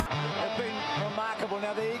unbelievable.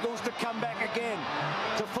 Now the Eagles to come back again.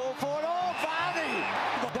 To fall forward. Oh, Varney!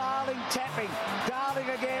 Darling tapping. Darling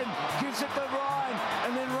again. Gives it to Ryan.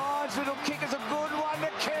 And then Ryan's little kick is a good one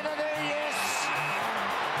to Kennedy. Yes!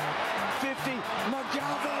 50.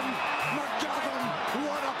 McGovern.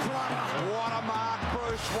 What a player. What a mark,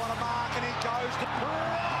 Bruce. What a mark. And it goes to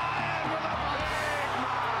Ryan with a big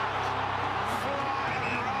mark.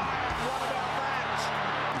 Flying Ryan. What about that?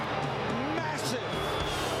 Massive.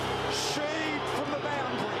 Sheed from the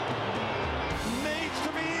boundary. Needs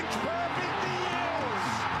to be inch perfect. He is.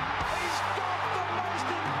 He's got the most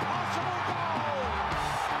impossible goal.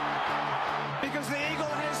 Because the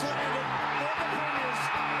Eagle has landed for the Premiers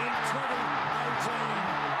in 2018.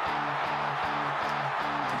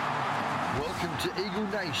 Welcome to Eagle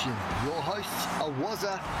Nation. Your hosts are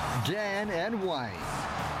Wazza, Dan and Wayne.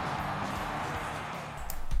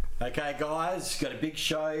 Okay, guys, got a big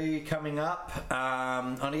show coming up.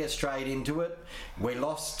 I'm going to get straight into it. We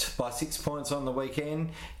lost by 6 points on the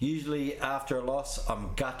weekend. Usually after a loss,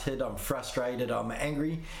 I'm gutted, I'm frustrated, I'm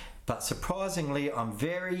angry. But surprisingly, I'm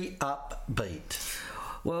very upbeat.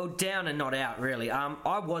 Well, down and not out, really.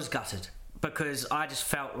 I was gutted because I just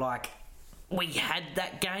felt like we had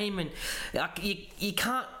that game, and you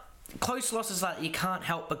can't. Close losses like that, you can't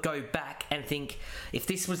help but go back and think, if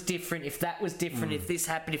this was different, if that was different, if this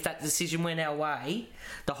happened, if that decision went our way,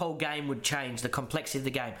 the whole game would change, the complexity of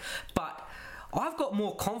the game. But I've got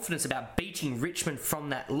more confidence about beating Richmond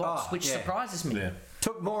from that loss, which surprises me. Yeah.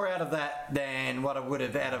 Took more out of that than what I would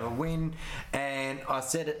have out of a win, and I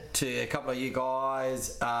said it to a couple of you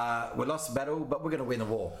guys, we lost the battle, but we're going to win the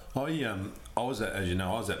war. I was at, as you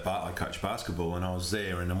know, I was at I coached basketball, and I was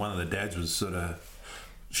there, and one of the dads was sort of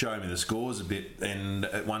showing me the scores a bit, and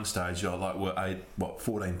at one stage I we're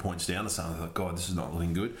 14 points down or something. I thought, God, this is not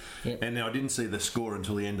looking good. Yep. And now I didn't see the score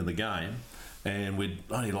until the end of the game, and we'd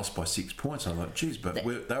only lost by 6 points. I thought, geez, but they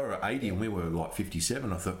were at 80 and we were like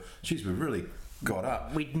 57. I thought, geez, we really got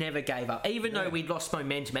up. We never gave up, even though we'd lost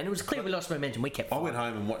momentum, and it was clear we lost momentum. We kept fighting. I went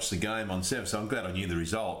home and watched the game on 7, so I'm glad I knew the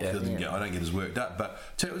result. I don't get as worked up, but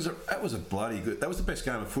that was a bloody good. That was the best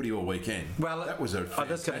game of footy all weekend. Well, that was a fantastic I'm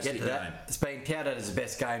just going to get to that. Game. It's been touted as the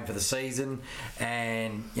best game for the season,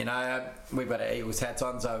 and you know we've got our Eagles hats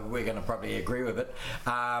on, so we're going to probably agree with it.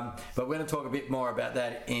 But we're going to talk a bit more about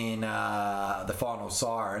that in the final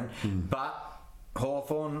siren, but.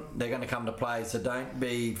 Hawthorn, they're going to come to play, so don't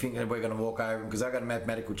be thinking we're going to walk over them because they've got a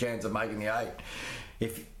mathematical chance of making the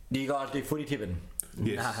 8. Do you guys do footy tipping?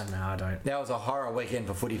 Yes. No, I don't. That was a horror weekend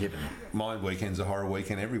for footy tipping. My weekend's a horror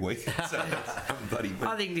weekend every week. So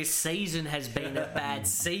I think this season has been a bad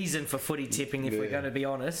season for footy tipping, if we're going to be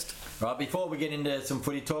honest. Right, before we get into some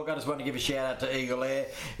footy talk, I just want to give a shout out to Eagle Air.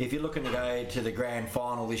 If you're looking to go to the grand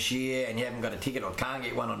final this year and you haven't got a ticket or can't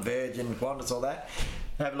get one on Virgin, Qantas, all that,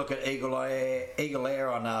 have a look at Eagle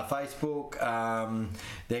Air on Facebook.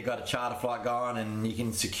 They've got a charter flight going, and you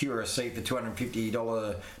can secure a seat for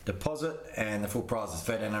 $250 deposit, and the full price is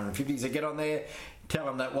 $1,350. So get on there. Tell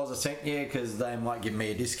them that was a sent you, because they might give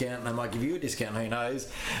me a discount, they might give you a discount, who knows.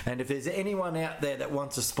 And if there's anyone out there that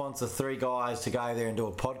wants to sponsor 3 guys to go there and do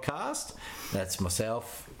a podcast, that's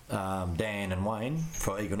myself, Dan and Wayne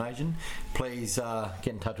for Eagle Nation, please get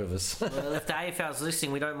in touch with us. Well, if the AFL's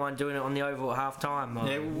listening, we don't mind doing it on the Oval at half time.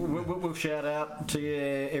 Yeah, we'll shout out to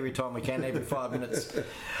you every time we can, every 5 minutes.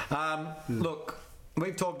 Look,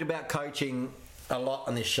 we've talked about coaching a lot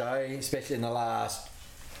on this show, especially in the last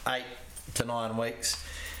 8 to 9 weeks.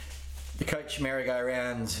 The coach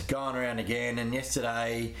merry-go-round's gone around again, and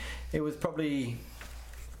yesterday it was probably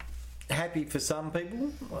happy for some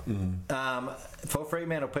people. For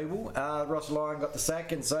Fremantle people, Ross Lyon got the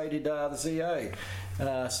sack, and so did the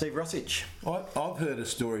CEO, Steve Rossich. I've heard a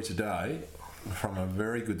story today from a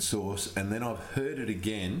very good source, and then I've heard it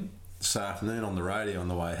again this afternoon on the radio on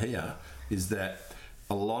the way here, is that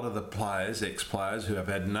a lot of the players, ex-players who have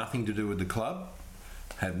had nothing to do with the club,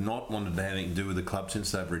 have not wanted to have anything to do with the club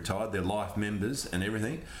since they've retired, their life members and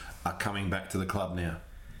everything, are coming back to the club now.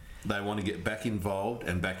 They want to get back involved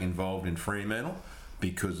in Fremantle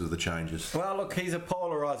because of the changes. Well, look, he's a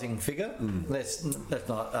polarising figure. Let's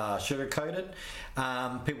not sugarcoat it.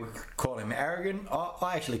 People call him arrogant.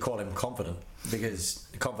 I actually call him confident, because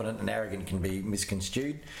confident and arrogant can be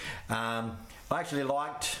misconstrued. I actually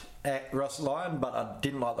liked Ross Lyon, but I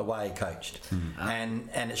didn't like the way he coached. And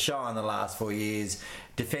it's shown the last 4 years.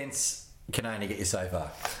 Defence can only get you so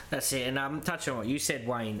far. That's it. And touching on what you said,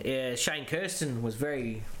 Wayne, Shane Kirsten was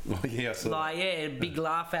very big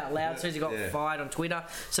laugh out loud as soon as he got fired on Twitter.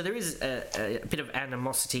 So there is a bit of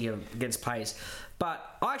animosity against players.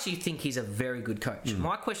 But I actually think he's a very good coach.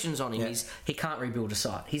 My questions on him is he can't rebuild a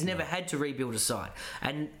side. He's never had to rebuild a side.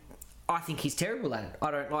 And I think he's terrible at it.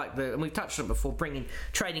 I don't like and we've touched on it before,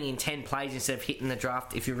 trading in 10 plays instead of hitting the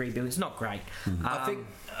draft if you're rebuilding. It's not great. I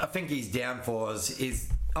think his downfall is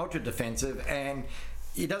ultra defensive, and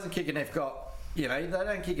he doesn't kick enough they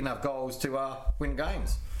don't kick enough goals to win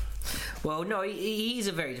games. Well, no, he is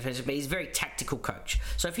a very defensive, but he's a very tactical coach.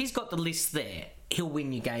 So if he's got the list there, he'll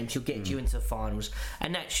win you games, he'll get you into the finals,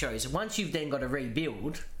 and that shows. Once you've then got to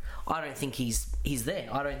rebuild, I don't think he's there.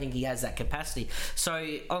 I don't think he has that capacity.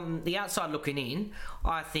 So on the outside looking in,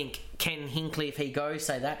 I think Ken Hinkley, if he goes,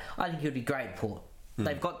 say that, I think he'll be great at Port.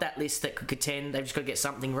 They've got that list that could contend. They've just got to get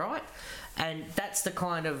something right, and that's the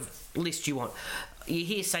kind of list you want. You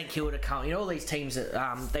hear St Kilda come, all these teams that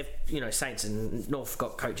they've, Saints and North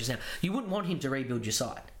got coaches now. You wouldn't want him to rebuild your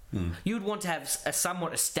side. You would want to have a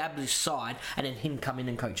somewhat established side and then him come in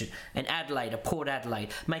and coach it. And Adelaide, a Port Adelaide,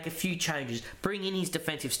 make a few changes, bring in his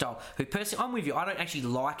defensive style. Who personally, I'm with you. I don't actually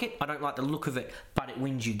like it. I don't like the look of it, but it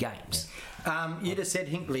wins you games. You just said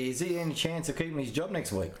Hinkley. Is there any chance of keeping his job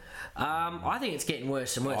next week? I think it's getting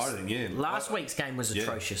worse and worse. I think, yeah. Last week's game was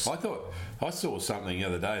atrocious. I saw something the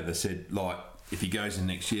other day that said, if he goes in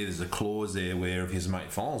next year, there's a clause there where if he's made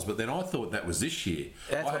finals. But then I thought that was this year.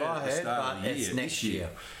 That's what I heard, but it's next year.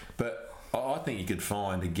 But I think you could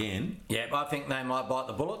find again. Yeah, I think they might bite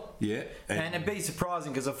the bullet. Yeah. And it'd be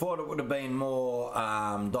surprising because I thought it would have been more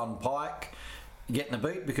Don Pike getting the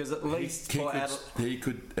boot, because at least he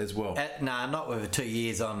could as well. Not with 2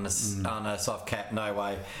 years on a soft cap, no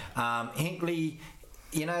way. Hinkley,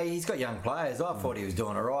 he's got young players. I thought he was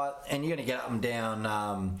doing all right, and you're going to get up and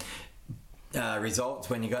down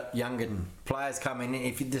results when you got younger players coming in.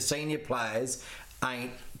 If the senior players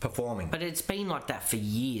ain't performing. But it's been like that for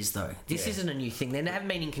years, though. This isn't a new thing. They haven't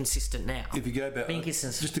been inconsistent now. If you go back,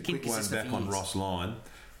 just a quick one back on Ross Lyon,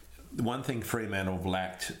 the one thing Fremantle have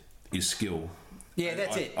lacked is skill. Yeah,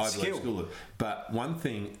 that's it. Skill. But one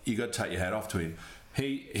thing, you got to take your hat off to him.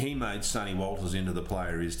 He made Sonny Walters into the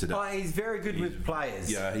player he is today. Oh, he's very good with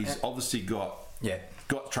players. Yeah, he's obviously got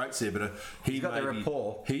traits there, but he's got the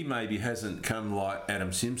rapport. He maybe hasn't come like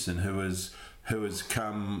Adam Simpson, who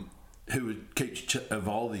keeps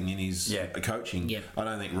evolving in his coaching. Yep. I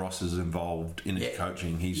don't think Ross is involved in his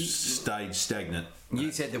coaching. He's stayed stagnant. You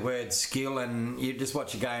said the word skill, and you just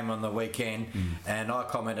watch a game on the weekend, and I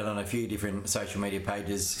commented on a few different social media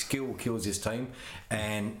pages, skill kills this team,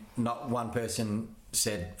 and not one person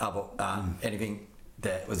said anything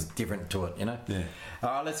that was different to it, Yeah. All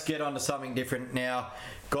right, let's get on to something different now.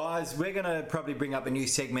 Guys, we're going to probably bring up a new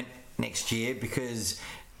segment next year, because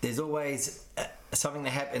there's always something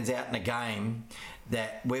that happens out in a game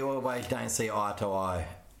that we always don't see eye to eye.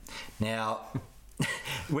 Now,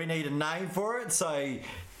 we need a name for it, so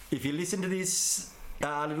if you listen to this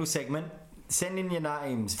little segment, send in your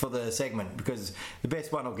names for the segment, because the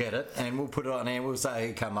best one will get it, and we'll put it on there. We'll say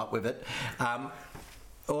who come up with it.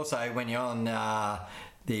 Also, when you're on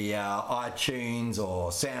the iTunes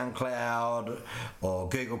or SoundCloud or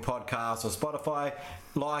Google Podcasts or Spotify,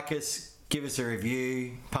 like us, give us a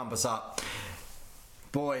review, pump us up.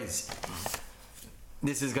 Boys,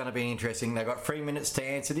 this is going to be interesting. They've got 3 minutes to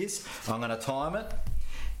answer this. I'm going to time it.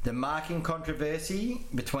 The marking controversy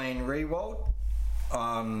between Riewoldt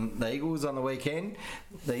on the Eagles on the weekend.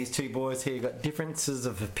 These two boys here got differences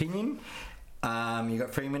of opinion. You've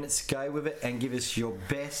got 3 minutes to go with it and give us your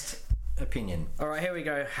best opinion. All right, here we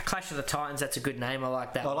go. Clash of the Titans, that's a good name. I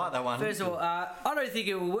like that. I like that one. First of all, I don't think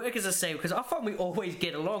it will work as a seed, because I find we always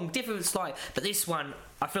get along. Different, slight, but this one,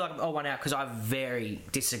 I feel like I won out because I very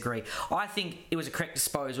disagree. I think it was a correct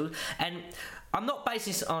disposal, and I'm not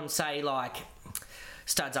basing this on, say, like,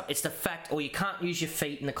 studs up. It's the fact, or you can't use your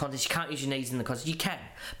feet in the contest, you can't use your knees in the contest. You can,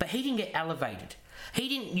 but he didn't get elevated. He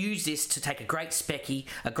didn't use this to take a great specky,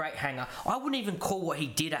 a great hanger. I wouldn't even call what he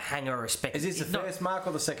did a hanger or a specky. Is this the first mark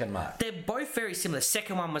or the second mark? They're both very similar. The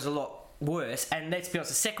second one was a lot worse, and let's be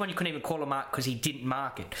honest, the second one you couldn't even call a mark because he didn't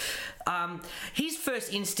mark it. His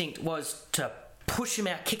first instinct was to push him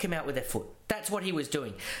out, kick him out with their foot. That's what he was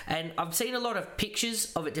doing. And I've seen a lot of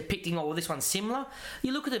pictures of it depicting, oh, well, this one's similar.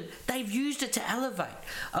 You look at them, they've used it to elevate.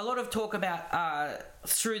 A lot of talk about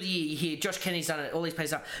through the year, you hear Josh Kennedy's done it, all these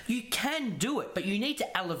players done it. You can do it, but you need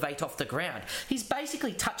to elevate off the ground. He's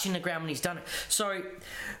basically touching the ground when he's done it. So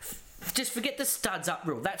just forget the studs up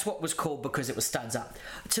rule. That's what was called because it was studs up.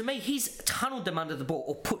 To me, he's tunnelled them under the ball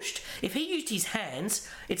or pushed. If he used his hands,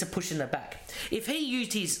 it's a push in the back. If he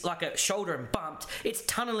used his like a shoulder and bumped, it's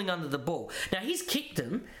tunnelling under the ball. Now he's kicked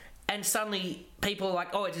them and suddenly people are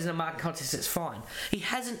like, oh, it isn't a marking contest, it's fine. He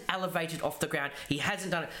hasn't elevated off the ground. He hasn't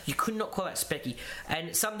done it. You could not call that specky.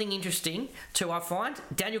 And something interesting, too, I find,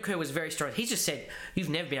 Daniel Kerr was very strong. He's just said, you've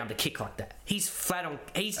never been able to kick like that. He's flat on...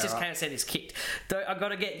 He's just came and said he's kicked. I've got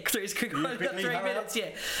to get through his quick. I've got 3 minutes, yeah.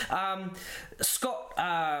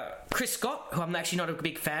 Chris Scott, who I'm actually not a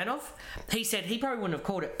big fan of, he said he probably wouldn't have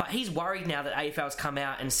called it, but he's worried now that AFL's come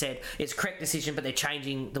out and said it's a correct decision, but they're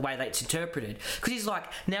changing the way that it's interpreted. Because he's like,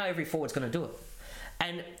 now every forward's going to do it.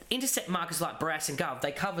 And intercept markers like Barrass and Gov,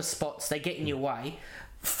 they cover spots, they get in your way.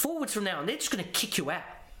 Forwards from now on, they're just going to kick you out.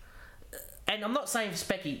 And I'm not saying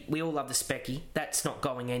specky, we all love the specky, that's not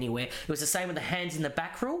going anywhere. It was the same with the hands in the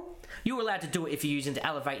back rule. You were allowed to do it if you're using to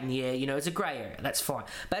elevate in the air, you know, it's a grey area, that's fine.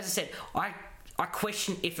 But as I said, I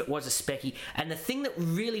question if it was a specky. And the thing that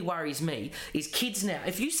really worries me is kids now.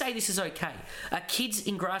 If you say this is okay, kids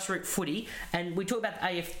in grassroots footy, and we talk about the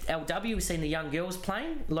AFLW, we've seen the young girls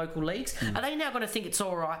playing local leagues, are they now going to think it's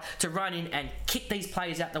all right to run in and kick these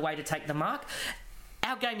players out the way to take the mark?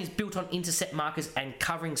 Our game is built on intercept markers and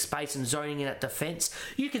covering space and zoning in at defence.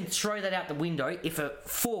 You can throw that out the window if a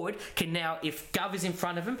forward can now, if Gov is in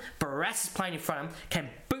front of him, Barrass is playing in front of him, can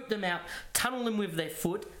boot them out, tunnel them with their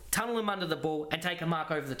foot, tunnel them under the ball and take a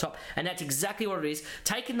mark over the top. And that's exactly what it is.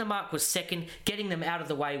 Taking the mark was second, getting them out of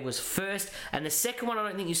the way was first, and the second one I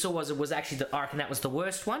don't think you saw was actually, I reckon that was the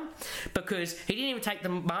worst one, because he didn't even take the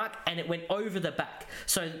mark and it went over the back.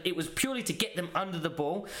 So it was purely to get them under the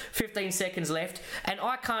ball. 15 seconds left, and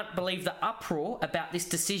I can't believe the uproar about this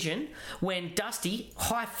decision when Dusty,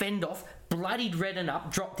 high fend off, bloodied Redden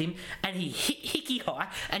up, dropped him, and he hit Hickey high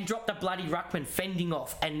and dropped a bloody ruckman fending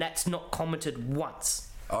off, and that's not commented once.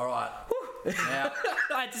 All right. Now,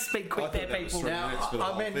 I had to speak quick there, people. now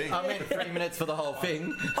I meant 3 minutes for the whole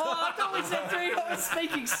thing. Oh, I thought we said 3. I was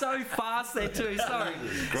speaking so fast there too. Sorry.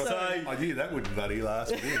 I knew that wouldn't bloody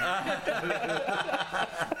last.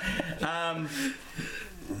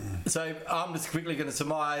 So I'm just quickly going to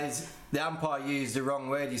surmise the umpire used the wrong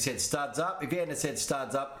word. He said studs up. If he hadn't said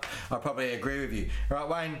studs up, I probably agree with you. All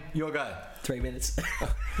right, Wayne, your go. 3 minutes.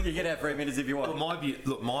 You can have 3 minutes if you want.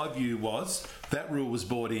 My view was that rule was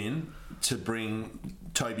brought in to bring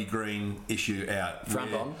Toby Green issue out.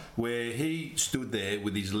 Where he stood there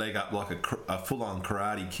with his leg up like a full-on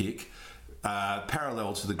karate kick,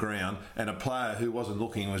 parallel to the ground, and a player who wasn't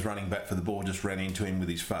looking and was running back for the ball just ran into him with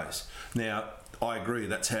his face. Now, I agree,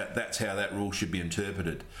 that's how that rule should be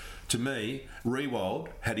interpreted. To me, Riewoldt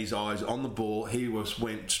had his eyes on the ball. He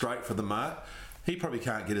went straight for the mark. He probably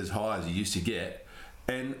can't get as high as he used to get.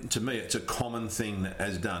 And to me, it's a common thing that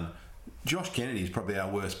has done. Josh Kennedy is probably our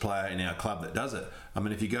worst player in our club that does it. I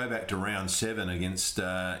mean, if you go back to round 7 against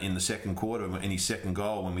in the second quarter, in his second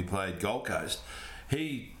goal when we played Gold Coast,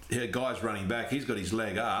 he had guys running back. He's got his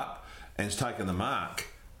leg up and has taken the mark.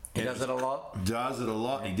 He does it a lot. Does it a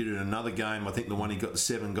lot. He did it in another game. I think the one he got the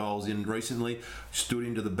 7 goals in recently. Stood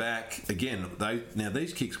into the back. Again, now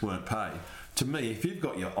these kicks weren't paid. To me, if you've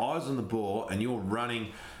got your eyes on the ball and you're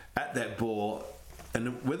running at that ball,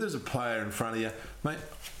 and whether there's a player in front of you, mate,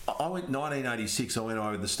 I went 1986, I went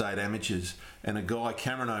over the state amateurs, and a guy,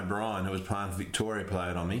 Cameron O'Brien, who was playing for Victoria,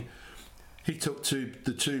 played on me. He took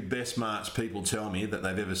the two best marks people tell me that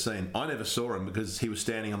they've ever seen. I never saw him because he was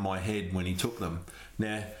standing on my head when he took them.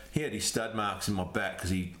 Now, he had his stud marks in my back because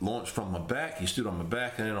he launched from my back, he stood on my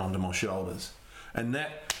back and then onto my shoulders. And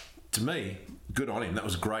that, to me, good on him. That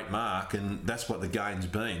was a great mark, and that's what the game's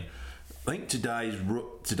been. I think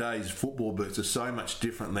today's football boots are so much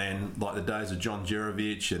different than like the days of John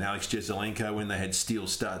Jerovich and Alex Jesselenko when they had steel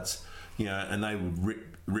studs, you know, and they would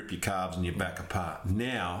rip your calves and your back apart.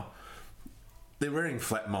 Now, they're wearing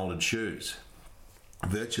flat moulded shoes,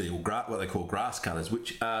 virtually, or what they call grass cutters,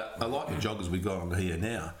 which are like the joggers we've got on here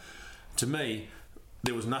now. To me,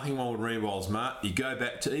 there was nothing wrong with Riewoldt's mark. You go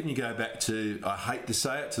back to, I hate to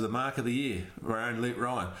say it, to the mark of the year, our own Luke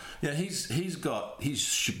Ryan. Now, he's got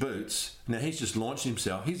his boots. Now, he's just launched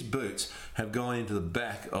himself. His boots have gone into the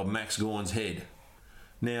back of Max Gawn's head.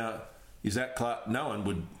 Now, is that Clark? No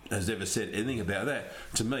one has ever said anything about that.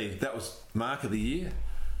 To me, that was mark of the year.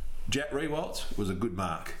 Jack Riewoldt's was a good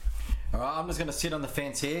mark. All right, I'm just going to sit on the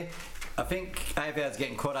fence here. I think AFL's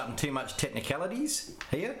getting caught up in too much technicalities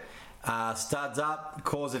here. Studs up,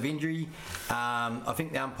 cause of injury. I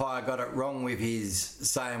think the umpire got it wrong with his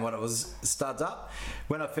saying what it was, studs up.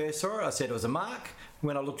 When I first saw it, I said it was a mark.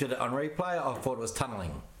 When I looked at it on replay, I thought it was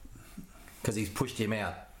tunnelling because he's pushed him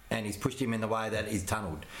out and he's pushed him in the way that he's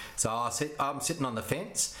tunnelled. So I'm sitting on the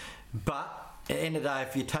fence. But at the end of the day,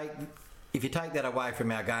 if you take if you take that away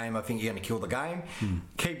from our game, I think you're going to kill the game.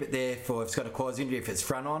 Keep it there for if it's going to cause injury, if it's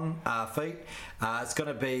front on feet. It's going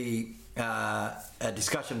to be a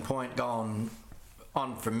discussion point going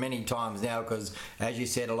on for many times now because, as you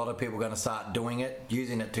said, a lot of people are going to start doing it,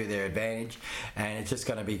 using it to their advantage, and it's just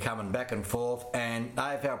going to be coming back and forth. And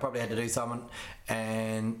AFL probably had to do something,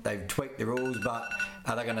 and they've tweaked the rules, but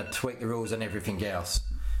are they going to tweak the rules and everything else?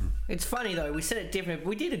 It's funny though, we said it different.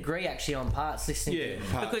 We did agree actually on parts listening to it.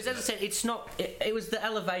 Parts. Because as I said, it's not. It was the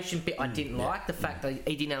elevation bit I didn't like, the fact that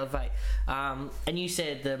he didn't elevate. And you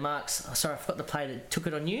said the marks. Sorry, I forgot the play that took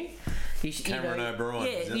it on you. Cameron O'Brien.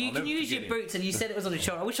 Yeah, you can use your boots, and you said it was on his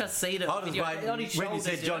shoulder. I wish I'd seen it. I was waiting, on his when you shoulders,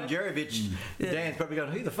 said John Jurevich, Dan's probably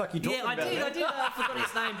going, who the fuck are you talking Yeah, I about? did. I forgot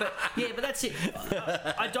his name, but that's it.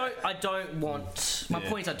 I don't want. My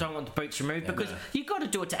point is, I don't want the boots removed because you got to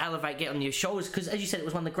do it to elevate, get on your shoulders. Because as you said, it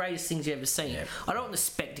was one of the greatest things you ever seen. Yeah. I don't want the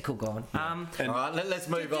spectacle gone. All right, let's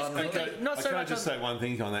move on. Not so Can I much just say one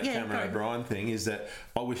thing on that Cameron O'Brien thing is that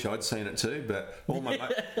I wish I'd seen it too, but all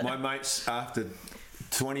my mates after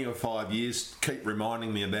 20 or 5 years keep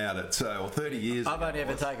reminding me about it. So, or 30 years. I've only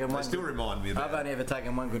ever taken one. They still remind me about I've only ever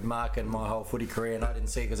taken one good mark in my whole footy career, and I didn't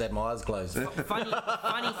see it because I had my eyes closed.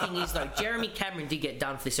 Funny thing is though, Jeremy Cameron did get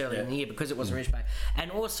done for this earlier in the year because it was a wristband.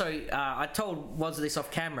 And also, I told was this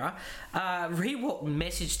off camera. Rewalt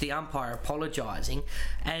messaged the umpire apologising,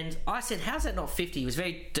 and I said, "How's that not 50?" He was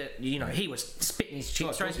very, he was spitting his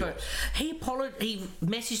cheeks. He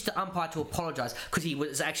messaged the umpire to apologise because he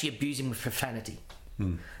was actually abusing with profanity.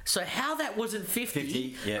 So how that wasn't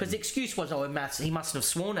 50? Because the excuse was, he mustn't have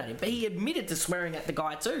sworn at him, but he admitted to swearing at the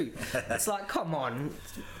guy too. It's like, come on.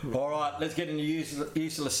 All right, let's get into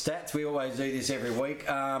useless stats. We always do this every week.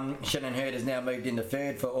 Shannon Hurd has now moved into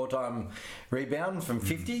third for all-time rebound from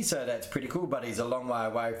 50, so that's pretty cool, but he's a long way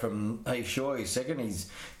away from Heath Shaw. He's second. He's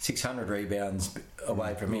 600 rebounds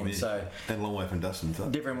away from him. So and a long way from Dustin. So.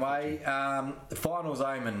 Different way. Finals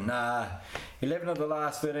omen. 11 of the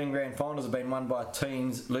last 13 grand finals have been won by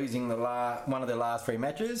teams losing one of their last 3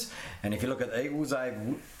 matches. And if you look at the Eagles,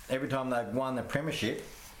 every time they've won the premiership,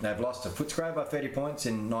 they've lost to Footscray by 30 points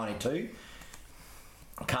in 92.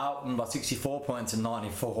 Carlton by 64 points in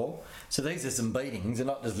 94. So these are some beatings. They're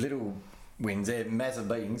not just little wins, they're massive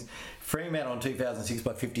beatings. Fremantle in 2006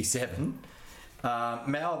 by 57.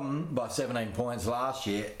 Melbourne by 17 points last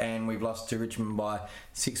year, and we've lost to Richmond by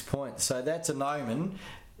 6 points. So that's an omen.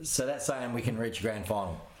 So that's saying we can reach a grand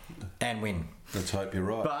final and win. Let's hope you're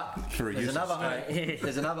right. But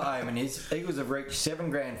there's another omen is Eagles have reached 7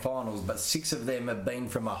 grand finals, but 6 of them have been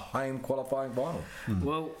from a home qualifying final.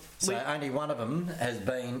 Well, so only one of them has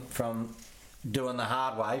been from doing the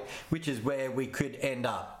hard way, which is where we could end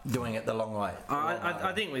up doing it the long way.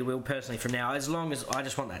 I think we will personally from now, as long as I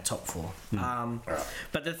just want that top 4.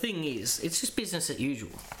 But the thing is, it's just business as usual.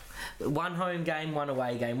 One home game, one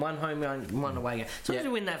away game, one home game, one away game. So as we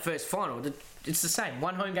win that first final, it's the same.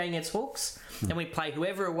 One home game against Hawks, and we play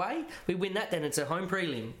whoever away. We win that, then it's a home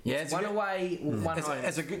prelim. Yeah, it's one away, one home.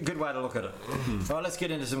 It's a good way to look at it. All right, let's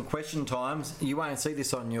get into some question times. You won't see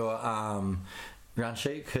this on your run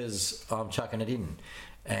sheet because I'm chucking it in.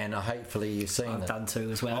 And hopefully you've seen it. I've done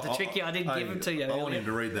 2 as well. To trick you, I didn't give them to you. I want him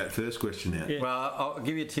to read that first question out. Yeah. Well, I'll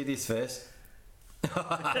give you to this first.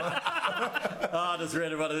 I just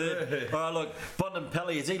read about it. All right, look,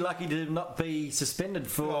 Bontempelli, is he lucky to not be suspended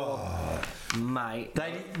for? Mate,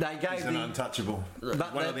 they gave He's an untouchable.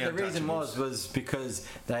 But the reason was because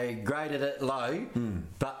they graded it low,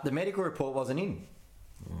 but the medical report wasn't in,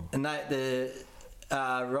 and the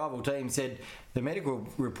rival team said the medical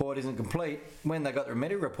report isn't complete. When they got the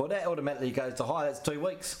medical report, that automatically goes to high. That's 2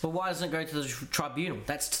 weeks. Well, why doesn't it go to the tribunal?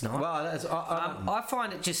 That's tonight. Well, I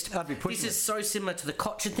find it just... This is so similar to the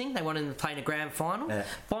Cochin thing. They wanted to play in a grand final. Yeah.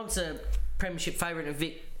 Bont's a premiership favourite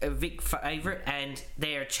and a Vic favourite, and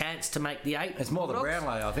they're a chance to make the 8. It's more the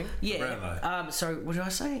Brownlow, I think. Yeah. So, what did I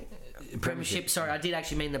say? Premiership. Sorry, I did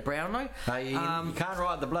actually mean the Brownlow. You can't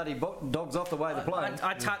write the bloody dogs off the way they play.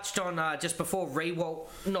 I touched on just before Rewalt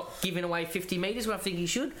not giving away 50 metres when I think he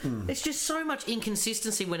should. There's just so much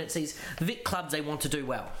inconsistency when it's these Vic clubs they want to do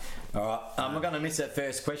well. All right, I'm not going to miss that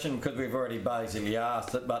first question because we've already basically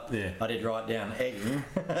asked it, but I did write down egging.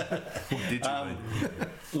 What did you mean?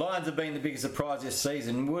 Lions have been the biggest surprise this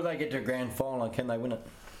season. Will they get to a grand final and can they win it?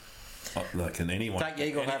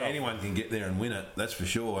 Anyone can get there and win it, that's for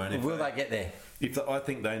sure. And will they get there? I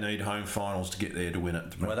think they need home finals to get there to win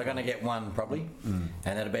it. Well, they're going to get one probably,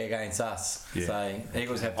 and it'll be against us. Yeah. So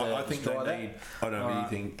Eagles have to. I think they need. I don't really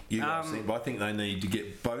think you guys think, but I think they need to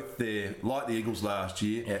get both their, like the Eagles last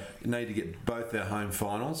year. Need to get both their home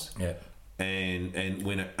finals. Yeah. and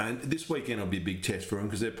win it. And this weekend will be a big test for them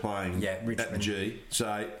because they're playing at the Richmond. G.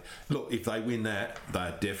 So, look, if they win that,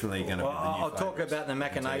 they're definitely going to Well, be the new I'll talk favourites. about the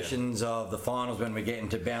machinations of the finals when we get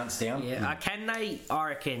into bounce down. Yeah, can they? I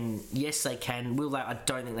reckon yes, they can. Will they? I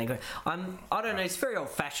don't think they go. I don't know. It's very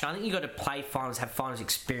old-fashioned. I think you got to play finals, have finals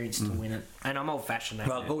experience to win it. And I'm old-fashioned.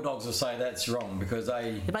 Well, Bulldogs will say that's wrong because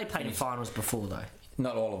they played in finals before though.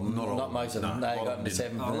 not all of them, not most of them. No, They a lot got of into them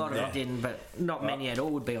seventh. A lot of and- them didn't, but not many at all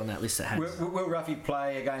would be on that list that has. Will Ruffy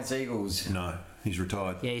play against Eagles? No, he's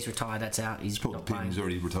retired. Yeah, he's retired. That's out. He's Paul not Pittman, playing. he's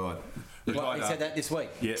already retired. Well, Retired he after- said that this week.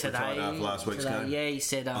 Yeah, retired after last week's game. Yeah, he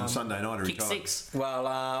said On Sunday night, he kick retired. 6. Well,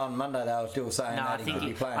 on Monday they were still saying No, I that he think could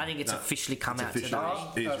be playing. I think it's officially come out officially.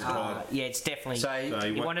 today. He's retired. Yeah, it's definitely. So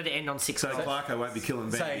he won't- wanted to end on 6. So Clarko won't be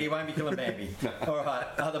killing So he Bambi. won't be killing Bambi. All right.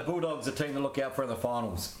 Are the Bulldogs a team to look out for in the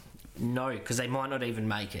finals? No, because they might not even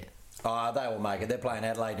make it. They will make it. They're playing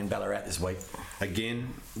Adelaide and Ballarat this week.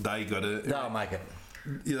 Again, they got to. They'll make it.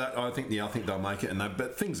 Yeah, I think they'll make it,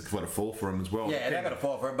 but things have got to fall for them as well. Yeah, they've got to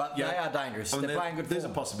fall for it, but Yeah. they are dangerous. I mean, They're playing good There's a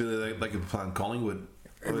form. possibility they could be playing Collingwood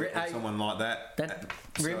or Hey, someone like that.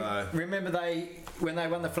 Remember when they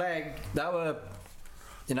won the flag, they were,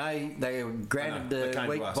 they were granted They the came to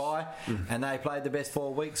week us. bye, and they played the best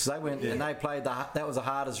 4 weeks. They went and they played that was the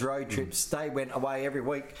hardest road trips. They went away every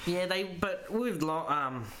week. Yeah, but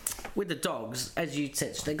with the Dogs, as you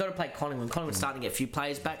said, they got to play Collingwood. Collingwood's starting to get a few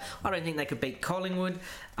players back. I don't think they could beat Collingwood.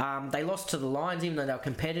 They lost to the Lions, even though they were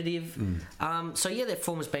competitive. So yeah, their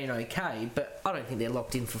form has been okay, but I don't think they're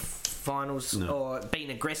locked in for finals or being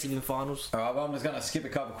aggressive in finals. All right, well, I'm just going to skip a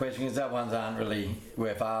couple of questions because that ones aren't really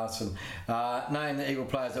worth asking. Name the Eagle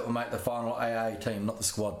players that will make the final AA team, not the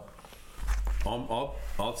squad.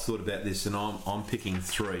 I've thought about this, and I'm picking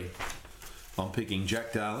 3. I'm picking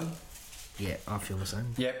Jack Darling. Yeah, I feel the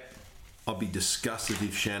same. Yep. I'd be disgusted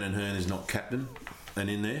if Shannon Hearn is not captain and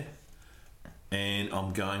in there. And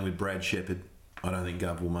I'm going with Brad Shepherd. I don't think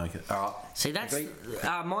Gov will make it. All right. See, that's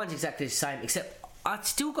mine's exactly the same, except I've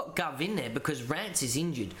still got Gov in there because Rance is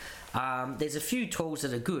injured. There's a few tools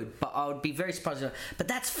that are good, but I would be very surprised. But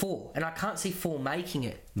that's 4, and I can't see 4 making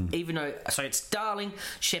it. Even though, so it's Darling,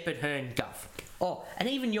 Shepherd, Hearn, Gov. Oh, and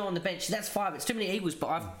even you're on the bench. That's 5. It's too many Eagles, but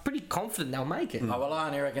I'm pretty confident they'll make it. Oh, well, I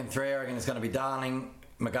only reckon 3. I reckon it's going to be Darling,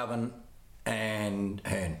 McGovern, and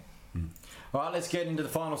Hearn. All right, let's get into the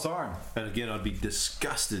final siren. And again, I'd be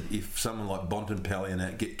disgusted if someone like Bontempelli and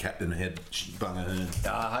that get captain ahead Bunga Hearn.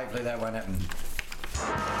 Hopefully that won't happen.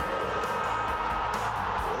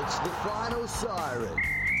 It's the final siren.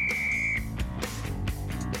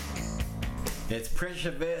 It's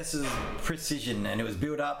pressure versus precision, and it was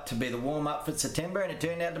built up to be the warm-up for September, and it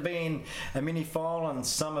turned out to be in a mini-final, and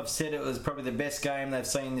some have said it was probably the best game they've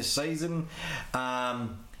seen this season.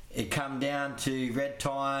 It come down to red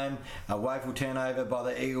time, a woeful turnover by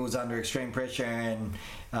the Eagles under extreme pressure, and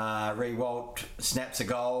Rewalt snaps a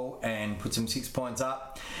goal and puts them 6 points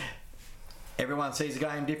up. Everyone sees the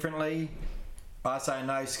game differently. I say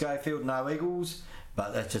no Schofield, no Eagles,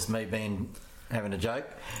 but that's just me having a joke.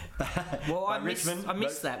 Well, I But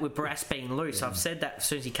missed that with Barras being loose. I've said that as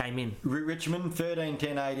soon as he came in. Richmond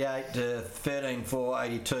 13-10-88 to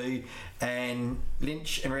 13-4-82, and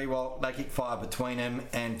Lynch and Rewalt, they kicked 5 between them,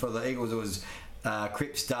 and for the Eagles it was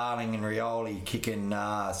Cripps, Darling and Rioli kicking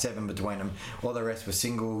 7 between them. All the rest were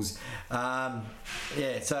singles.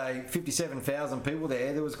 So 57,000 people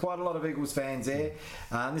there. There was quite a lot of Eagles fans there.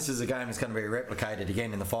 This is a game that's going to be replicated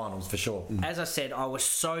again in the finals for sure. As I said, I was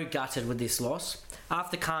so gutted with this loss.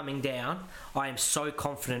 After calming down, I am so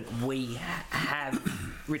confident we have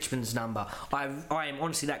Richmond's number. I am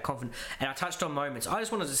honestly that confident. And I touched on moments. I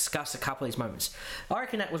just want to discuss a couple of these moments. I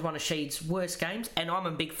reckon that was one of Sheed's worst games, and I'm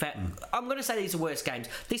a big fan. I'm going to say these are worst games.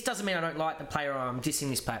 This doesn't mean I don't like the player or I'm dissing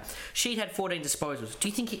this player. Sheed had 14 disposals. Do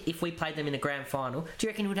you think if we played them in a grand final, do you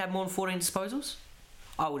reckon he would have more than 14 disposals?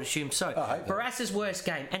 I would assume so. I hope so. Baras's worst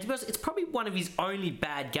game, and to be honest, it's probably one of his only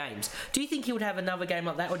bad games. Do you think he would have another game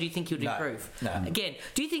like that, or do you think he would improve? No. Again,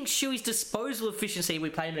 do you think Shuey's disposal efficiency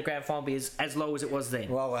we played in the grand final be as low as it was then?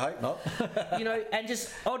 Well, I hope not. And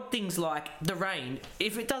just odd things like the rain.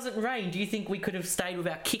 If it doesn't rain, do you think we could have stayed with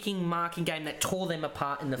our kicking, marking game that tore them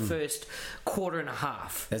apart in the first quarter and a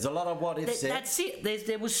half? There's a lot of what ifs there. That's it.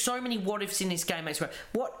 There was so many what ifs in this game.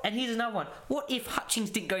 And here's another one. What if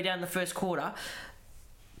Hutchings didn't go down in the first quarter?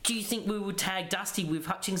 Do you think we would tag Dusty with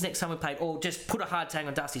Hutchings next time we played, or just put a hard tag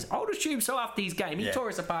on Dusty's? I would assume so after his game. He tore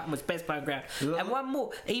us apart and was best player on ground. And one more,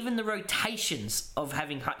 even the rotations of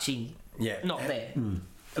having Hutchings not there.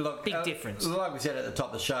 Look, Big difference. Like we said at the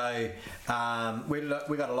top of the show,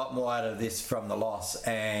 we got a lot more out of this from the loss,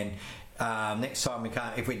 and next time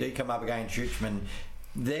if we do come up against Richmond,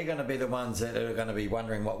 they're going to be the ones that are going to be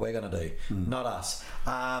wondering what we're going to do, not us.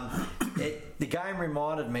 The game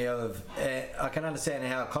reminded me of. I can understand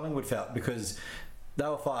how Collingwood felt because they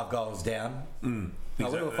were 5 goals down.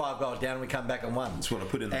 Exactly. We were 5 goals down and we come back and won. That's what I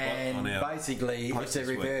put in the and on our basically it's a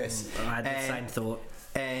reverse. I had the same thought.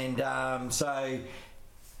 And so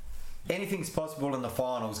anything's possible in the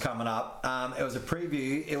finals coming up. It was a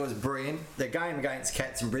preview. It was brilliant. The game against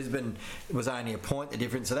Cats in Brisbane was only a point the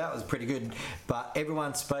difference, so that was pretty good. But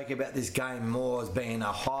everyone spoke about this game more as being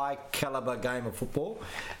a high calibre game of football.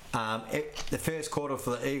 The first quarter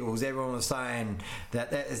for the Eagles, everyone was saying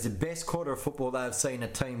that is the best quarter of football they've seen a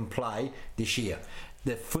team play this year.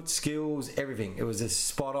 The foot skills, everything. It was just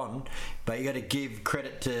spot on. But you got to give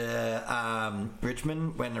credit to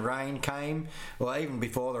Richmond when the rain came, or even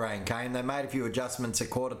before the rain came. They made a few adjustments at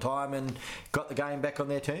quarter time and got the game back on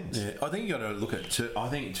their terms. Yeah, I think you got to look at.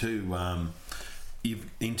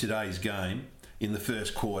 In today's game, in the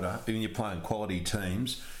first quarter, when you're playing quality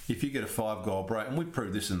teams, if you get a 5-goal break, and we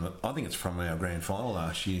proved this I think it's from our grand final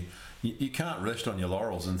last year. You can't rest on your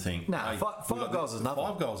laurels and think, no, hey, 5 goals is nothing.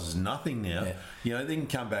 5 goals is nothing now. Yeah. You know, they can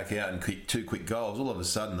come back out and kick 2 quick goals. All of a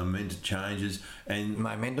sudden, the momentum changes and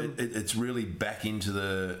momentum. It's really back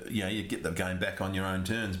into you get the game back on your own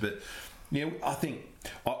terms. But I think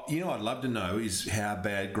I'd love to know is how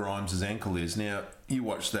bad Grimes' ankle is. Now you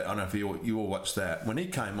watched that. I don't know if you all watched that when he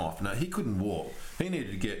came off. No, he couldn't walk. He needed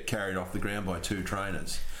to get carried off the ground by 2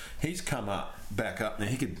 trainers. He's come back up. Now,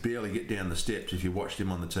 he could barely get down the steps if you watched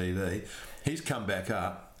him on the TV. He's come back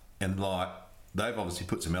up and, they've obviously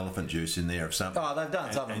put some elephant juice in there of something. Oh, they've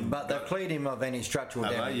done something, but they've cleared him of any structural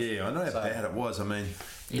damage. Yeah, I know how bad it was. I mean,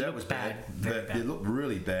 that was bad. Very bad. It looked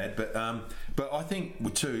really bad. But I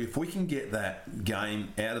think, too, if we can get that game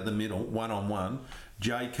out of the middle, one-on-one,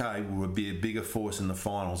 JK would be a bigger force in the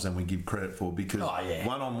finals than we give credit for because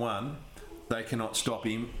one-on-one, they cannot stop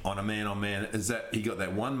him on a man-on-man. He got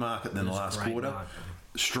that one mark at the last quarter.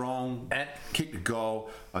 Strong, and kicked a goal.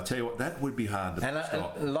 I tell you what, that would be hard to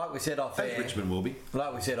stop. Like we said off air, Richmond will be.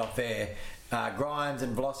 Like we said off air, Grimes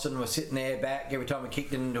and Vlosten were sitting there back. Every time we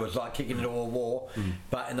kicked into it was like kicking into a wall.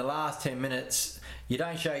 But in the last 10 minutes, you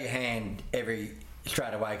don't show your hand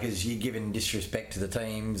straight away because you're giving disrespect to the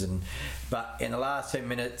teams. But in the last 10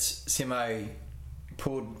 minutes, Simo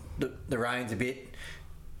pulled the reins a bit,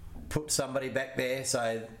 put somebody back there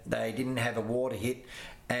so they didn't have a water hit.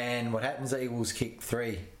 And what happens? The Eagles kick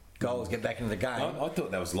 3 goals, get back into the game. I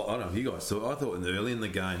thought that was. I don't know if you guys thought. I thought early in the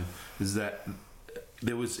game is that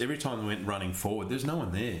there was every time we went running forward, there's no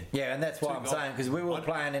one there. Yeah, and that's what I'm saying because we were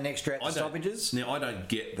playing an extra at the stoppages. Now I don't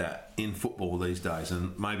get that in football these days,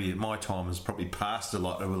 and maybe my time has probably passed a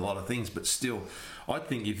lot of things, but still, I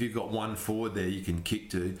think if you've got one forward there, you can kick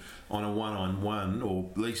to on a one-on-one or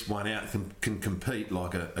at least one out can compete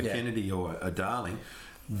like a Kennedy or a Darling.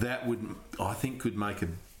 That would, I think, could make a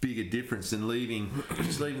bigger difference than leaving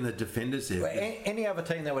the defenders there. Well, any other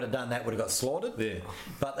team that would have done that would have got slaughtered. Yeah.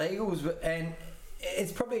 But the Eagles, and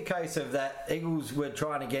it's probably a case of that Eagles were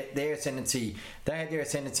trying to get their ascendancy. They had their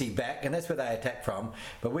ascendancy back, and that's where they attacked from.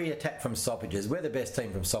 But we attacked from stoppages. We're the best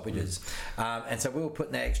team from stoppages, and so we were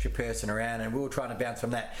putting that extra person around, and we were trying to bounce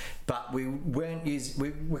from that. But we weren't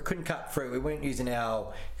we couldn't cut through. We weren't using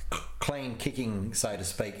our clean kicking, so to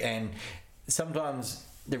speak, and sometimes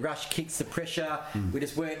the rush kicks, the pressure. We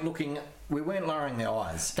just weren't looking. We weren't lowering their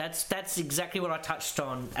eyes. That's exactly what I touched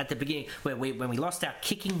on at the beginning, when we lost our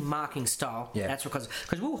kicking marking style. Yeah. That's because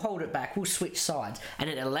we'll hold it back, we'll switch sides, and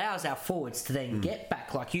it allows our forwards to then get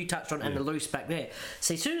back, like you touched on, and the loose back there.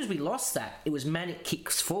 So as soon as we lost that, it was manic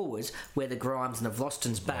kicks forwards where the Grimes and the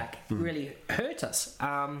Vlosten's back really hurt us.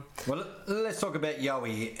 Well, let's talk about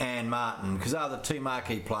Yowie and Martin because they're the 2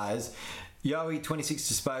 marquee players. Yowie,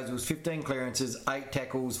 26 disposals, 15 clearances, 8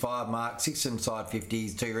 tackles, 5 marks, 6 inside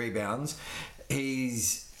 50s, 2 rebounds.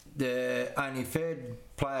 He's the only 3rd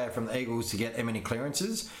player from the Eagles to get that many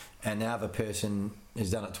clearances, and the other person has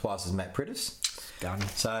done it twice as Matt Prittis. Done.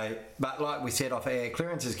 So, but like we said off air,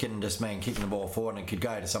 clearances can just mean kicking the ball forward and it could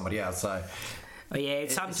go to somebody else. So. Yeah,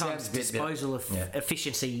 sometimes disposal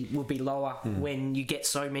efficiency will be lower when you get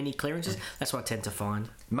so many clearances. That's what I tend to find.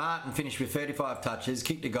 Martin finished with 35 touches,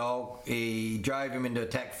 kicked a goal. He drove him into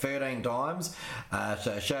attack 13 times.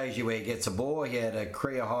 So it shows you where he gets a ball. He had a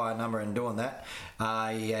career high number in doing that.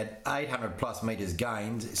 He had 800 plus metres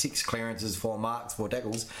gained, 6 clearances, 4 marks, 4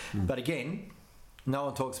 tackles. But again, no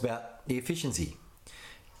one talks about the efficiency.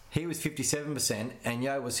 He was 57% and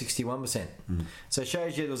Yo was 61%. So it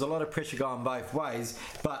shows you there was a lot of pressure going both ways,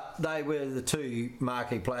 but they were the 2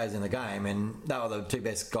 marquee players in the game and they were the 2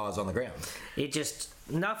 best guys on the ground. It just,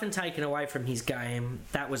 nothing taken away from his game.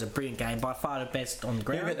 That was a brilliant game, by far the best on the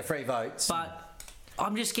ground. You get the free votes. But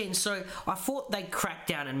I'm just getting so... I thought they cracked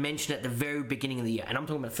down and mentioned at the very beginning of the year, and I'm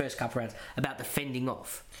talking about the first couple rounds, about the fending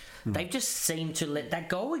off. They've just seemed to let that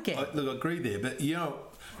go again. Look, I agree there, but you know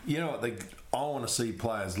what? I want to see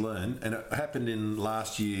players learn, and it happened in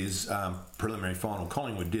last year's preliminary final.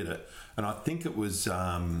 Collingwood did it, and I think it was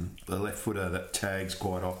the left footer that tags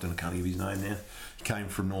quite often. I can't give his name now. He came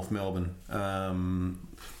from North Melbourne.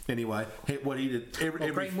 Anyway, what he did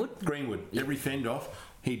every Greenwood, every fend off,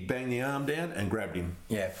 he'd bang the arm down and grabbed him.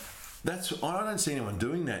 Yeah. I don't see anyone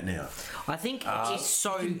doing that now. I think it's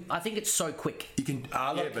so. I think it's so quick. You can,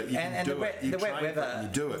 Look, but you can do it. You train for it and you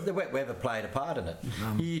do it. The wet weather played a part in it.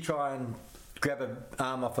 You try and grab an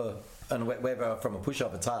arm off a wet weather from a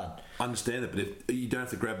push-off, it's hard. I understand that, but if you don't have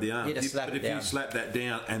to grab the arm. You just slap it down. You slap that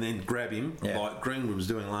down and then grab him, like Greenwood was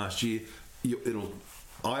doing last year,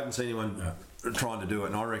 I haven't seen anyone trying to do it,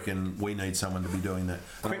 and I reckon we need someone to be doing that.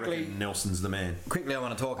 Quickly, I reckon Nelson's the man. Quickly, I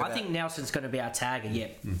want to talk about... I think Nelson's going to be our tagger, yeah.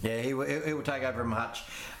 Yeah, he will take over from Hutch.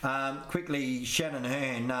 Quickly, Shannon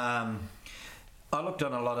Hearn. I looked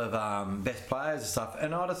on a lot of best players and stuff,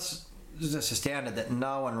 and I was just astounded that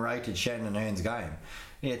no one rated Shannon Hearn's game.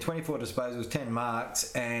 Yeah, 24 disposals, 10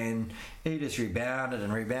 marks, and he just rebounded,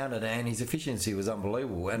 and his efficiency was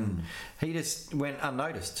unbelievable, and he just went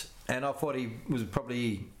unnoticed. And I thought he was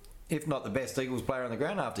probably, if not the best Eagles player on the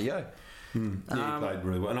ground after Yo. Yeah, he played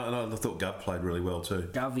really well. And I thought Gov played really well too.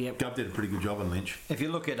 Gov did a pretty good job on Lynch. If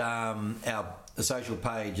you look at the social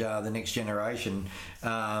page, the Next Generation,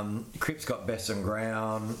 Cripps got best on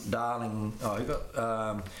ground. Darling,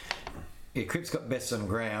 Cripps got best on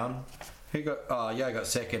ground. Yo got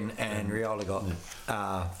second, and Riola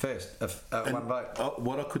got first. One vote.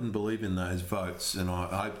 What I couldn't believe in those votes, and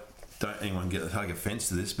I don't anyone take offence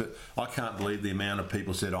to this, but I can't believe the amount of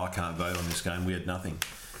people said I can't vote on this game. We had nothing.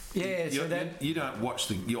 Yeah, you don't watch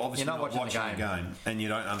the. You're obviously not watching the game, and you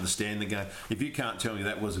don't understand the game. If you can't tell me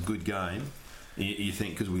that was a good game, you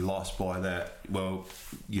think because we lost by that, well,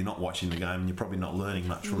 you're not watching the game, and you're probably not learning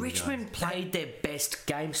much from Richmond the game. played their best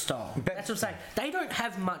game style. That's what I'm saying. They don't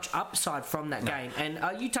have much upside from that game, and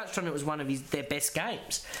you touched on it was one of their best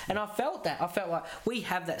games, and I felt that. I felt like we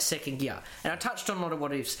have that second gear, and I touched on a lot of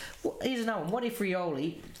what ifs. Here's another one. What if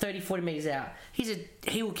Rioli, 30-40 metres out,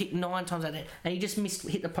 he will kick 9 times out there, and he just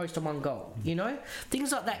hit the post on one goal. You know,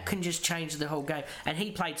 things like that can just change the whole game. And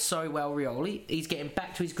he played so well, Rioli. He's getting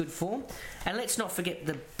back to his good form, and let's not forget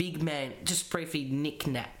the big man. Just briefly, Nick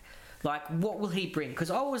Nat. Like, what will he bring? Because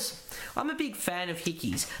I'm a big fan of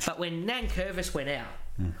Hickey's, but when Nankervis went out,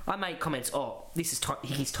 I made comments, this is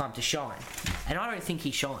Hickey's time to shine. And I don't think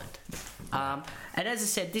he shined. And as I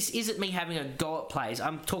said, this isn't me having a go at players.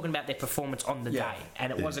 I'm talking about their performance on the day,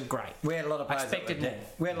 and it wasn't great. We had a lot of players.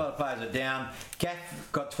 We had a lot of players that were down. Gaff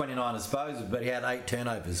got 29 disposals, but he had 8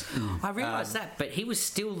 turnovers. I realised that, but he was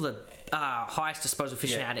still the highest disposal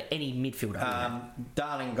efficient out of any midfielder.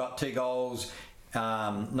 Darling got 2 goals.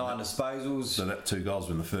 9 disposals. So that 2 goals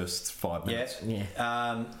were in the first 5 minutes.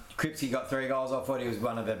 Yeah. Cripsy got 3 goals. I thought he was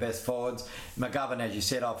one of our best forwards. McGovern, as you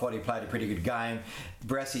said, I thought he played a pretty good game.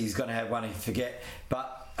 Brassey's going to have one he forget.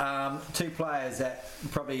 But 2 players that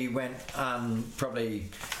probably went probably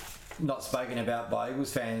not spoken about by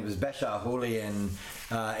Eagles fans was Bashar Hooley and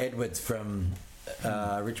Edwards from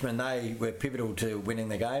Richmond. They were pivotal to winning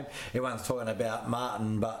the game. Everyone's talking about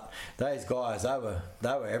Martin, but those guys, they were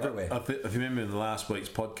everywhere. If you remember in the last week's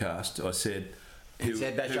podcast, I said who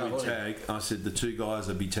would tag. I said the 2 guys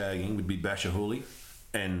I'd be tagging would be Bashar Hooley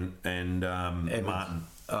and Martin.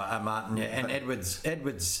 Martin, yeah, and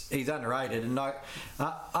Edwards, he's underrated, and I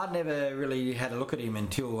never really had a look at him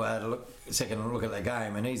until I had a second look at the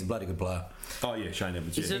game, and he's a bloody good player. Oh yeah, Shane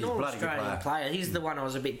Edwards. He's an All-Australian player. He's the one I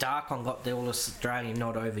was a bit dark on. Got the All-Australian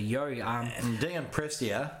nod over Yo. And Dion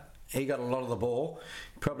Prestia, he got a lot of the ball.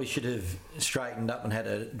 Probably should have straightened up and had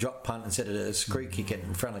a drop punt instead of a screw kick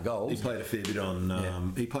in front of goals. He played a fair bit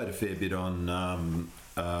on. He played a fair bit on.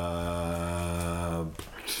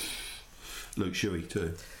 Luke Shuey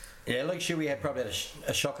too. Yeah, Luke Shuey had probably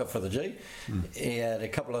a shocker for the G. He had a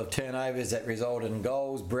couple of turnovers that resulted in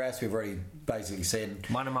goals. Brass, we've already basically said.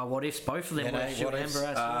 One of my what ifs, both of them were Shuey and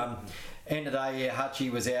Brass. End of the day,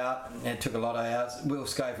 Hutchie was out. It took a lot of outs. Will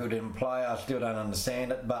Schofield didn't play. I still don't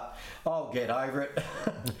understand it, but I'll get over it.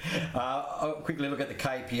 I'll quickly look at the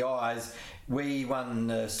KPIs. We won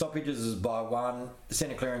the stoppages by 1,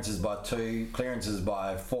 centre clearances by 2, clearances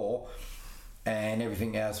by 4, and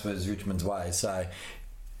everything else was Richmond's way. So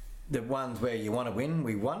the ones where you want to win,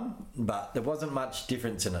 we won, but there wasn't much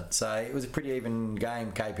difference in it. So it was a pretty even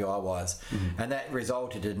game KPI wise, and that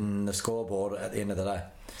resulted in the scoreboard at the end of the day.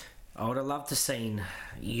 I would have loved to seen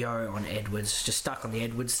Yo on Edwards, just stuck on the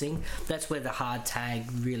Edwards thing. That's where the hard tag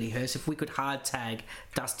really hurts. If we could hard tag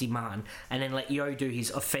Dusty Martin and then let Yo do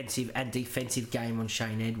his offensive and defensive game on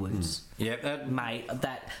Shane Edwards. Yep. Mate,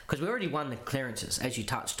 that because we already won the clearances, as you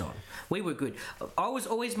touched on. We were good. I was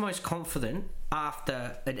always most confident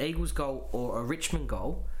after an Eagles goal or a Richmond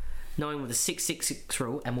goal, knowing with a 6-6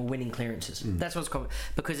 rule and we're winning clearances. That's what's confident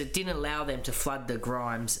because it didn't allow them to flood the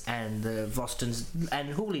Grimes and the Vostons and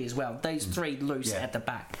Hooley as well. These three loose at the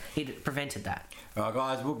back. It prevented that. All right,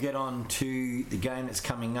 guys, we'll get on to the game that's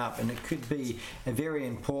coming up, and it could be a very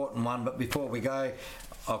important one. But before we go,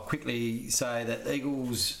 I'll quickly say that the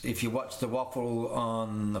Eagles, if you watched the Waffle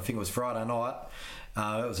on, I think it was Friday night,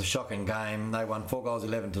 it was a shocking game. They won 4 goals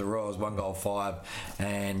 11 to the Royals, 1 goal 5.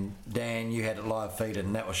 And Dan, you had it live feeded,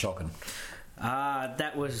 and that was shocking.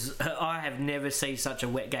 That was. I have never seen such a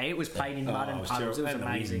wet game. It was played in mud and puddles. It was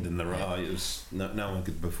amazing. In the it was no one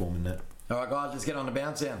could perform in that. All right, guys, let's get on to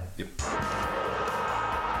bounce down. Yep.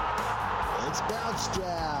 It's bounce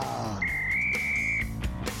down.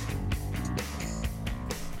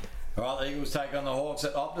 All right, the Eagles take on the Hawks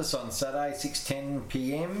at Optus on Saturday, 6:10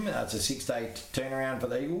 p.m. It's a 6-day turnaround for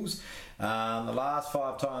the Eagles. The last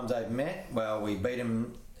 5 times they've met, well, we beat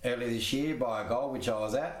them earlier this year by a goal, which I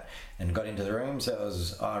was at, and got into the room, so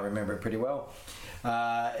I remember it pretty well.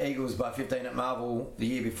 Eagles by 15 at Marvel the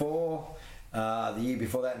year before. The year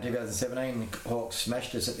before that, in 2017, the Hawks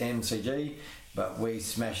smashed us at the MCG, but we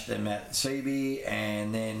smashed them at CB,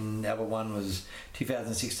 and then the other one was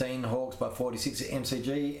 2016, Hawks by 46 at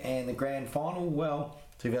MCG, and the grand final, well,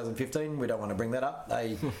 2015, we don't want to bring that up.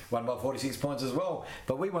 They won by 46 points as well,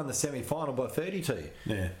 but we won the semi-final by 32.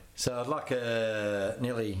 Yeah. So I'd like a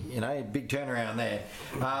nearly, big turnaround there.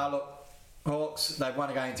 Look, Hawks, they've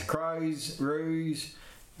won against Crows, Roos,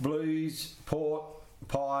 Blues, Port,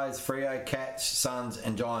 Pies, Freo, Cats, Suns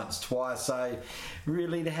and Giants twice. So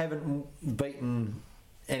really they haven't beaten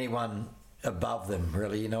anyone above them,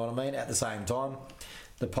 really, you know what I mean? At the same time,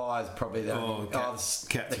 the Pies probably the Cats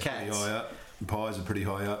the are pretty high up. Pies are pretty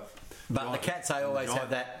high up. But the Cats, they always have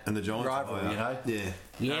that and the Giants rivalry, you know? Yeah.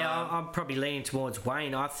 Yeah, I'm probably leaning towards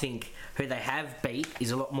Wayne. I think who they have beat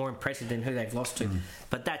is a lot more impressive than who they've lost to.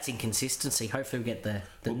 But that's inconsistency. Hopefully we get the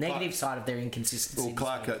negative side of their inconsistency. Well,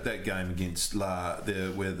 Clark at that game against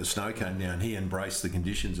where the snow came down, he embraced the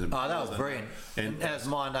conditions. That was brilliant. And that was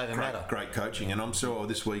mind over matter. Great coaching. And I'm sure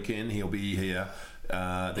this weekend he'll be here.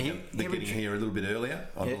 They're getting here a little bit earlier,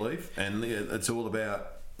 I believe. And it's all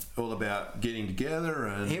about getting together,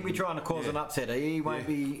 and he'll be trying to cause an upset. He won't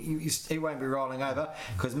be rolling over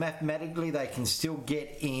because mathematically they can still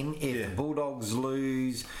get in if the Bulldogs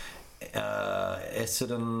lose,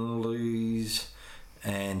 Essendon lose,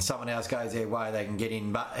 and someone else goes their way. They can get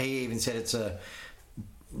in. But he even said it's a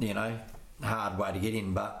hard way to get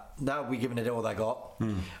in, but they'll be giving it all they got.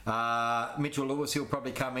 Mitchell Lewis, he'll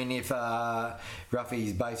probably come in if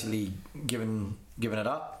Ruffy's basically given it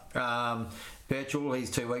up. Birchall, he's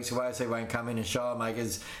 2 weeks away, so he won't come in. And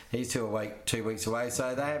Shiremakers, he's 2 weeks away,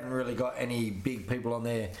 so they haven't really got any big people on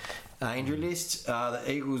their injury list. The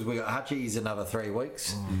Eagles, we got Hutchie's another 3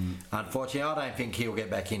 weeks. Unfortunately, I don't think he'll get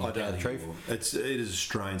back in. To tell the truth, it is a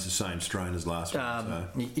strain. It's the same strain as last week. So.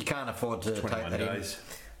 You can't afford to take that days.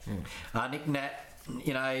 Nick Nat,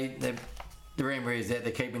 the rumour is that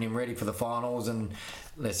they're keeping him ready for the finals, and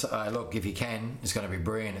let's look, if he can, it's going to be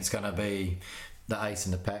brilliant. It's going to be the ace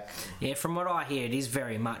in the pack. Yeah, from what I hear, it is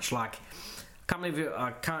very much like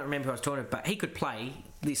I can't remember who I was talking about, but he could play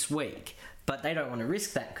this week, but they don't want to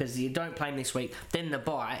risk that because you don't play him this week, then the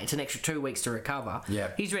bye, it's an extra 2 weeks to recover. Yeah,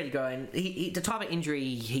 he's ready to go, and the type of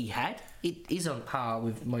injury he had, it is on par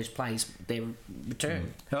with most players, their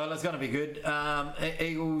return. Well, it's going to be good.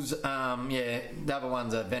 Eagles, the other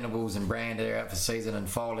ones are Venables and Brand. They're out for season, and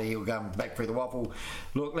Foley, he'll go back through the Waffle.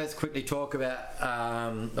 Look, let's quickly talk about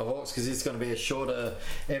the Hawks because this is going to be a shorter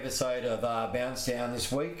episode of Bounce Down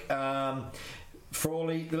this week.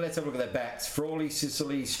 Frawley, let's have a look at their backs. Frawley,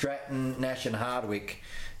 Sicily, Stratton, Nash and Hardwick.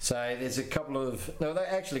 So there's a couple of... No, they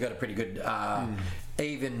actually got a pretty good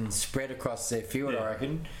even spread across their field, I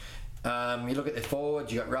reckon. You look at their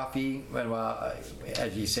forwards, you got Ruffy, well,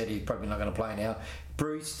 as you said, he's probably not going to play now.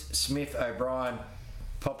 Bruce, Smith, O'Brien,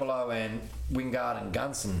 Popolo and Wingard and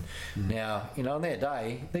Gunson. Now, on their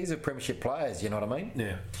day, these are premiership players, you know what I mean?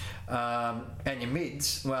 Yeah. And your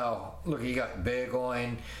mids, well, look, you got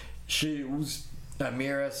Burgoyne, Shields,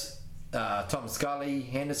 Amiris, Tom Scully,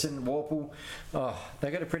 Henderson, Warple. Oh,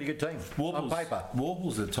 they've got a pretty good team on paper.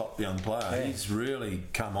 Warple's a top young player. Yeah. He's really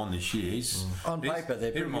come on this year. On paper, they're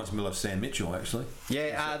he pretty reminds me of Sam Mitchell, actually.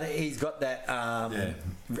 Yeah, he's got that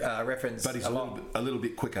reference. But he's a little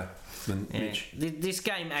bit quicker than Mitch. This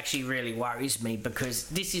game actually really worries me because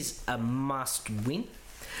this is a must win.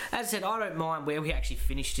 As I said, I don't mind where we actually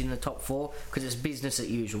finished in the top 4 because it's business as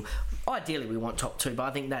usual. Ideally, we want top 2, but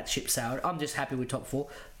I think that ship sailed. I'm just happy with top 4.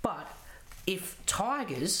 But if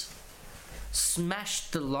Tigers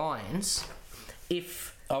smashed the Lions,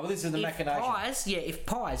 if this is the machination. if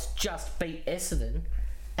Pies just beat Essendon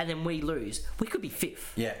and then we lose, we could be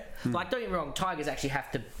 5th. Yeah. Like, don't get me wrong, Tigers actually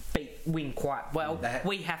have to win quite well.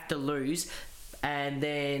 We have to lose, and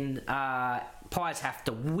then Pies have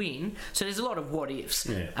to win. So there's a lot of what ifs.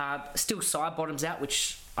 Yeah. Still side bottoms out,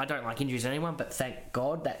 which I don't like injuries to anyone, but thank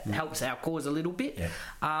God that helps our cause a little bit. Yeah.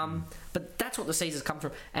 But that's what the season's come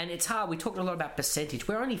from, and it's hard. We talked a lot about percentage.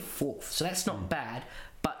 We're only 4th, so that's not bad,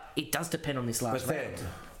 but it does depend on this last round.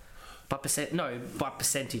 By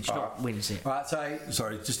percentage, not wins. Yeah. Right, so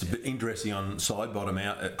Sorry, just a bit interesting on side bottom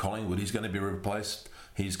out at Collingwood. He's going to be replaced.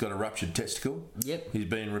 He's got a ruptured testicle. Yep. He's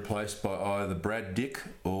being replaced by either Brad Dick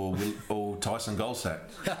or Tyson Goldsack.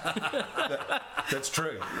 That's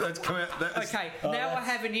true. That's come out. Okay, now I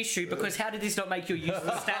have an issue because how did this not make your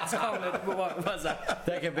useless stats column? What was that?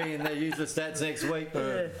 that can be in the useless stats next week.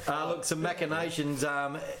 Look, some machinations.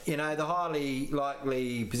 The highly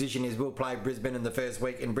likely position is we'll play Brisbane in the first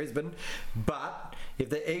week in Brisbane, but if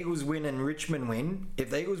the Eagles win and Richmond win, if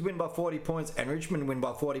the Eagles win by 40 points and Richmond win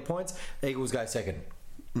by 40 points, Eagles go second.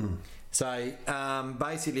 So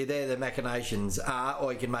basically, they're the machinations.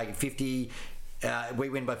 Or you can make it 50. We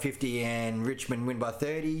win by 50 and Richmond win by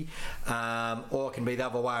 30, or it can be the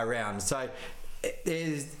other way around. So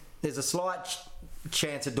there's a slight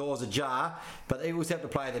chance the door's ajar, but the Eagles have to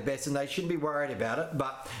play their best and they shouldn't be worried about it.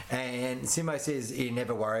 And Simo says he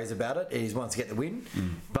never worries about it. He just wants to get the win.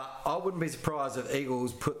 But I wouldn't be surprised if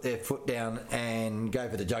Eagles put their foot down and go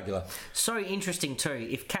for the jugular. So interesting too.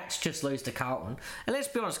 If Cats just lose to Carlton, and let's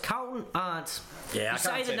be honest, Carlton aren't. Yeah, I you say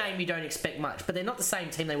can't the see name, you don't expect much, but they're not the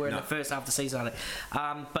same team they were in the first half of the season.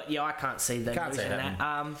 But yeah, I can't see them losing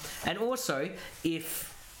that. And also,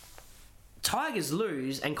 if Tigers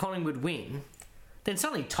lose and Collingwood win, then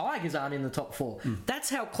suddenly Tigers aren't in the top 4.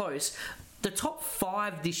 That's how close. The top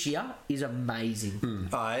 5 this year is amazing.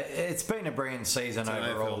 It's been a brilliant season It's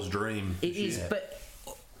overall. AFL's dream. It is, but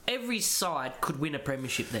every side could win a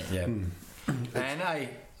premiership there. Yeah. And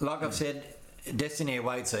like I've said, destiny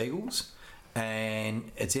awaits Eagles,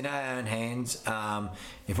 and it's in our own hands.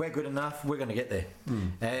 If we're good enough, we're going to get there.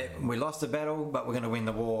 We lost the battle, but we're going to win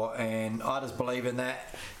the war, and I just believe in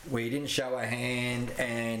that. We didn't show our hand,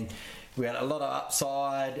 and we had a lot of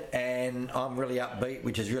upside, and I'm really upbeat,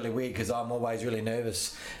 which is really weird because I'm always really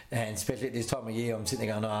nervous, and especially at this time of year, I'm sitting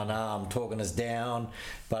there going, oh no, I'm talking us down,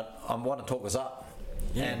 but I want to talk us up.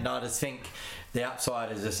 And I just think the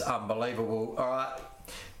upside is just unbelievable. All right,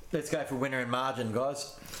 let's go for winner and margin,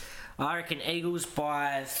 guys. I reckon Eagles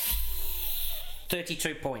by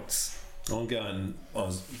 32 points. I'm going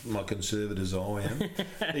my conservative as I am.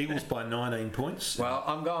 Eagles by 19 points. Well,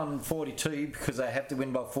 I'm going 42 because they have to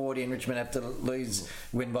win by 40 and Richmond have to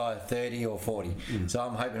win by 30 or 40. So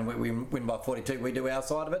I'm hoping we win by 42. We do our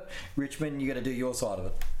side of it. Richmond, you got to do your side of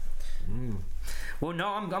it. Well, no,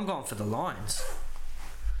 I'm going for the Lions.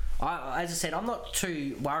 As I said, I'm not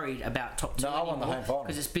too worried about top 2 I want the home final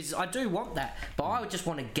because it's business. I do want that, but I would just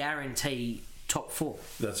want to guarantee top 4.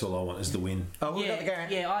 That's all I want is the win. Oh, we've got the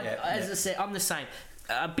guarantee. As I said, I'm the same.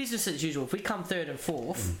 Business as usual. If we come 3rd and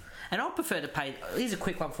 4th, and I'd prefer to pay. Here's a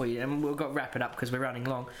quick one for you, and we've got to wrap it up because we're running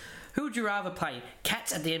long. Who would you rather play?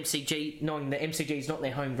 Cats at the MCG, knowing the MCG is not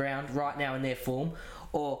their home ground right now in their form,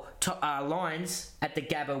 or Lions at the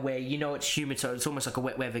Gabba where you know it's humid, so it's almost like a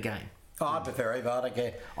wet weather game? I'd prefer either. I don't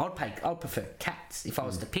care. I'd prefer Cats if I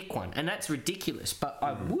was to pick one, and that's ridiculous, but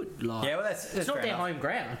I would like. Yeah, well, that's it's not fair their enough. home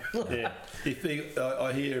ground. Yeah.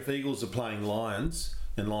 I hear if Eagles are playing Lions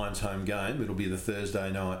and Lions home game, it'll be the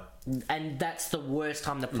Thursday night. And that's the worst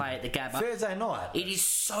time to play at the Gabba. Thursday night. It is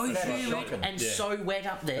so That's humid shocking. and so wet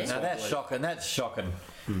up there. No, that's shocking. That's shocking.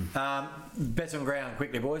 Bets on ground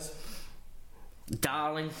quickly, boys.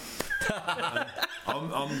 Darling.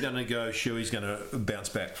 I'm going to go Shuey's going to bounce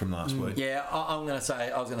back from last week. Yeah, I was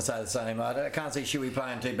going to say the same. I can't see Shuey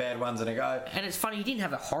playing 2 bad ones in a go. And it's funny, he didn't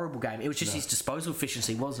have a horrible game. It was just his disposal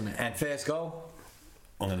efficiency, wasn't it? And first goal.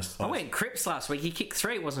 I went Cripps last week. He kicked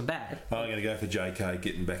 3. It wasn't bad. I'm going to go for JK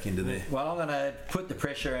getting back into there. Well, I'm going to put the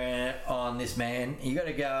pressure on this man. You got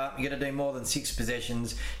to go up. You got to do more than 6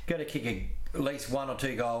 possessions. You got to kick at least 1 or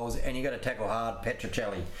 2 goals, and you got to tackle hard.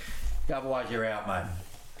 Petrocelli. Otherwise, you're out, mate.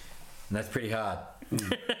 And that's pretty hard.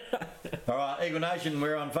 All right, Eagle Nation,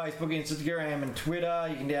 we're on Facebook, Instagram and Twitter.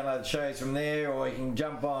 You can download the shows from there, or you can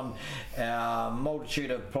jump on our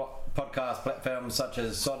multitude of podcast platforms such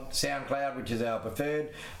as SoundCloud, which is our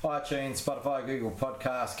preferred, iTunes, Spotify, Google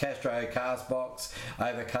Podcasts, Castro, Castbox,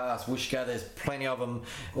 Overcast, Wishka. There's plenty of them.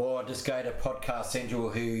 Or just go to Podcast Central,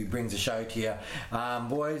 who brings a show to you.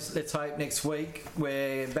 Boys, let's hope next week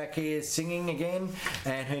we're back here singing again,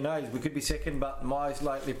 and who knows, we could be second, but my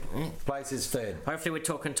likely place is third. Hopefully we're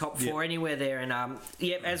talking top 4 anywhere there. And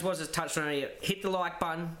as was touched on earlier, hit the like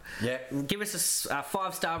button. Yeah. Give us a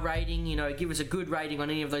 5-star rating. Give us a good rating on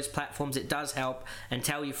any of those platforms. It does help. And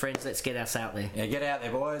tell your friends. Let's get us out there. Yeah, get out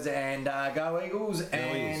there, boys, and go Eagles.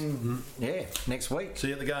 And yeah, next week. See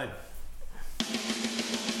you at the game.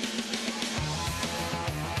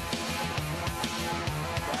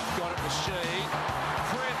 Got it to Sheed.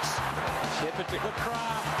 Prince. Shepherd to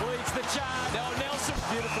Craft.